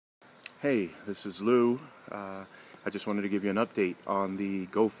Hey, this is Lou. I just wanted to give you an update on the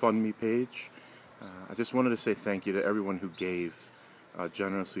Gofundme page. I just wanted to say thank you to everyone who gave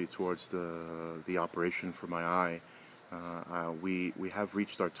generously towards the operation for my eye. We have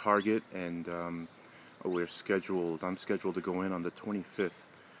reached our target, and I'm scheduled to go in on the 25th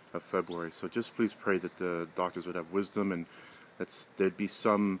of February. So just please pray that the doctors would have wisdom and that there'd be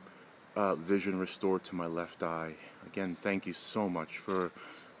some vision restored to my left eye. Again, thank you so much for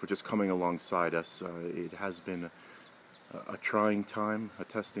just coming alongside us. It has been a trying time, a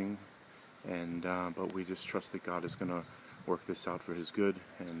testing, and but we just trust that God is going to work this out for His good.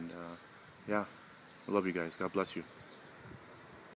 And yeah, I love you guys. God bless you.